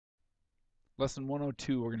Lesson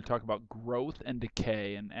 102, we're going to talk about growth and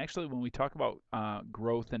decay. And actually, when we talk about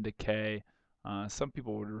growth and decay, some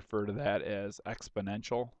people would refer to that as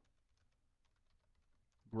exponential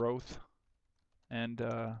growth and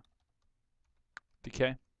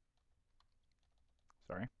decay.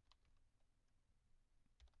 Sorry.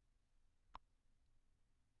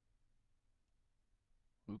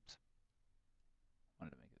 Oops.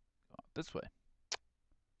 Wanted to make it go out this way.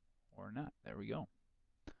 Or not. There we go.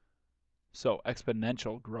 So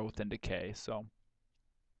exponential growth and decay. So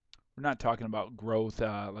we're not talking about growth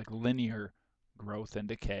like linear growth and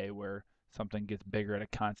decay where something gets bigger at a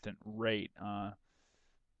constant rate. I'll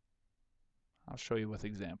show you with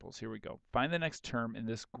examples. Here we go. Find the next term in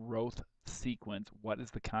this growth sequence. What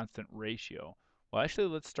is the constant ratio? Well, actually,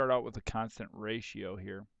 let's start out with the constant ratio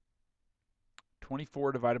here.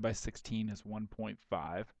 24 divided by 16 is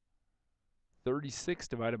 1.5. 36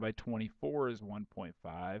 divided by 24 is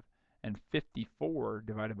 1.5. And 54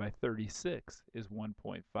 divided by 36 is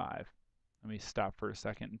 1.5. Let me stop for a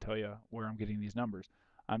second and tell you where I'm getting these numbers.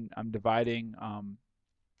 I'm dividing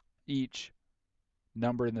each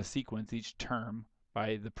number in the sequence, each term,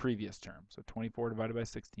 by the previous term. So 24 divided by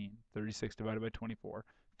 16, 36 divided by 24,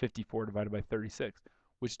 54 divided by 36,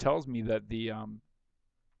 which tells me that the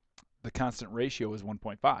constant ratio is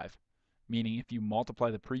 1.5, meaning if you multiply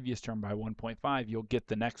the previous term by 1.5, you'll get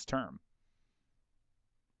the next term.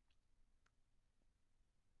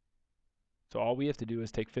 So all we have to do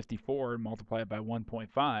is take 54 and multiply it by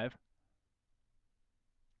 1.5. And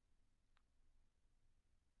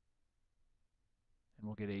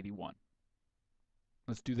we'll get 81.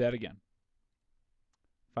 Let's do that again.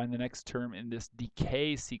 Find the next term in this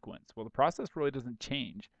decay sequence. Well, the process really doesn't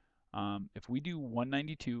change. If we do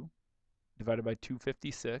 192 divided by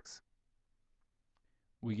 256,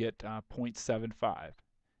 we get 0.75.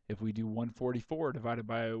 If we do 144 divided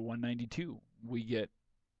by 192, we get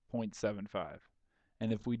 0.75.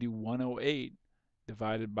 And if we do 108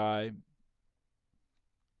 divided by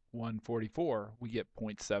 144, we get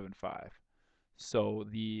 0.75. So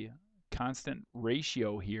the constant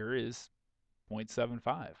ratio here is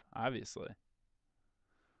 0.75, obviously.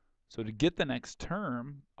 So to get the next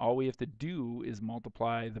term, all we have to do is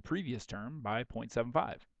multiply the previous term by 0.75.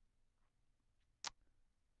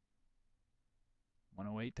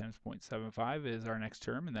 108 times 0.75 is our next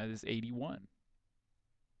term, and that is 81.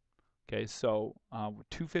 Okay, so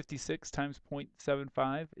 256 times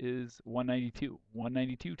 0.75 is 192.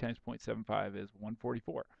 192 times 0.75 is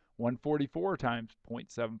 144. 144 times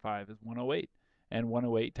 0.75 is 108. And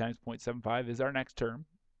 108 times 0.75 is our next term,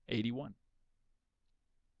 81.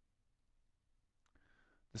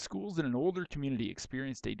 The schools in an older community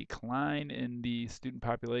experienced a decline in the student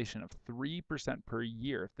population of 3% per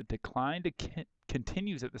year. If the decline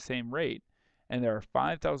continues at the same rate, and there are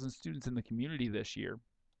 5,000 students in the community this year,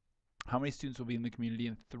 how many students will be in the community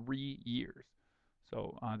in 3 years?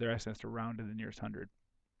 So they're asking us to round to the nearest hundred.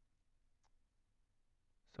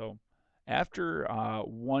 So after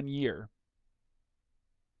 1 year,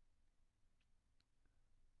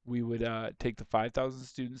 we would take the 5,000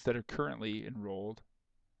 students that are currently enrolled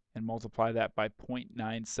and multiply that by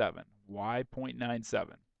 0.97. Why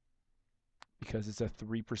 0.97? Because it's a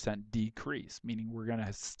 3% decrease, meaning we're going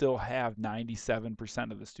to still have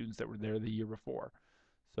 97% of the students that were there the year before.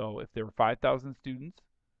 So if there were 5,000 students,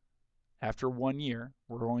 after 1 year,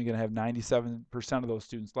 we're only going to have 97% of those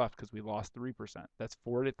students left because we lost 3%. That's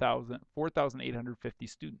 4,850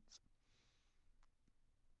 students.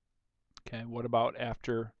 Okay, what about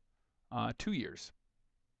after 2 years?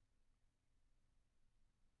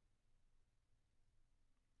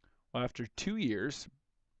 Well, after 2 years,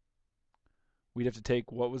 we'd have to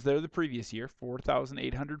take what was there the previous year,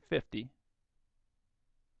 4,850.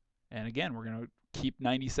 And again, we're going to keep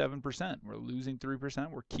 97%. We're losing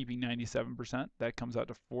 3%. We're keeping 97%. That comes out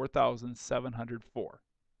to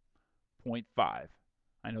 4,704.5.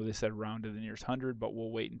 I know they said round to the nearest 100, but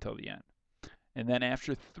we'll wait until the end. And then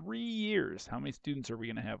after 3 years, how many students are we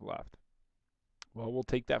going to have left? Well, we'll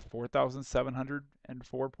take that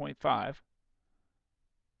 4,704.5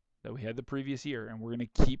 that we had the previous year, and we're going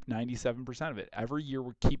to keep 97% of it. Every year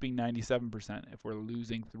we're keeping 97% if we're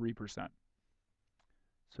losing 3%.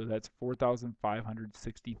 So that's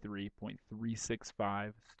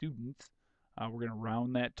 4,563.365 students. We're going to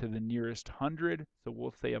round that to the nearest 100, so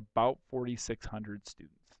we'll say about 4,600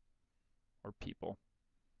 students or people.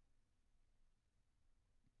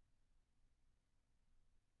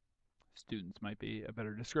 Students might be a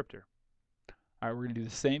better descriptor. All right, we're going to do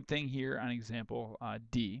the same thing here on example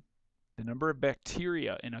D. The number of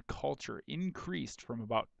bacteria in a culture increased from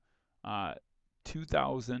about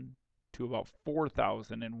 2,000 to about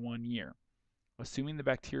 4,000 in 1 year. assuming the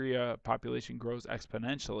bacteria population grows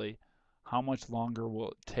exponentially, how much longer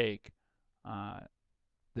will it take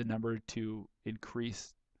the number to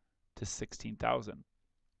increase to 16,000?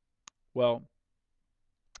 Well,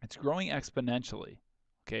 it's growing exponentially.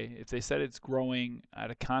 Okay, if they said it's growing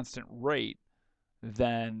at a constant rate,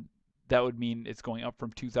 then that would mean it's going up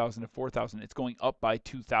from 2,000 to 4,000. It's going up by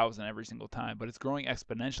 2,000 every single time, but it's growing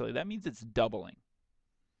exponentially. That means it's doubling.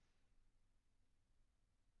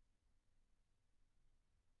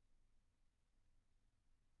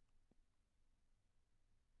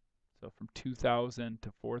 So from 2,000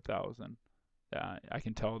 to 4,000, I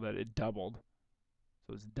can tell that it doubled.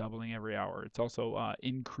 So it's doubling every hour. It's also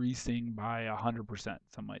increasing by 100%.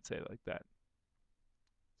 Some might say it like that.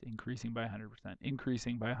 It's increasing by 100%.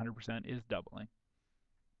 Increasing by 100% is doubling.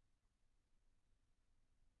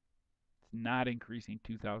 It's not increasing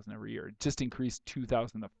 2,000 every year. It just increased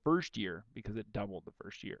 2,000 the first year because it doubled the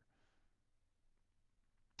first year.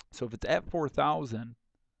 So if it's at 4,000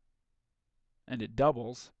 and it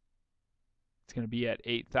doubles, it's going to be at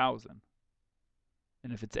 8,000.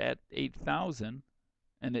 And if it's at 8,000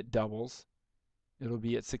 and it doubles, it'll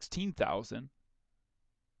be at 16,000.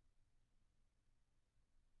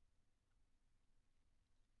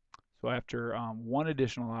 So after 1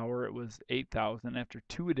 additional hour, it was 8,000. After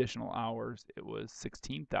 2 additional hours, it was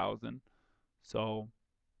 16,000. So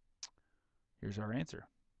here's our answer.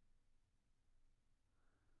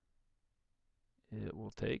 It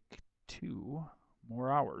will take 2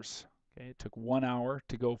 more hours. Okay, it took 1 hour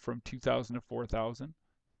to go from 2,000 to 4,000.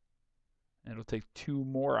 And it'll take 2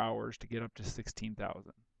 more hours to get up to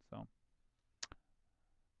 16,000. So,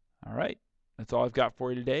 all right, that's all I've got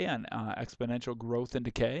for you today on exponential growth and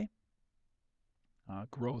decay.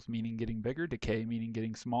 Growth meaning getting bigger, decay meaning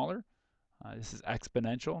getting smaller. This is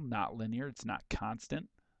exponential, not linear. It's not constant.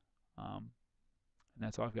 And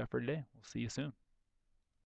that's all I've got for today. We'll see you soon.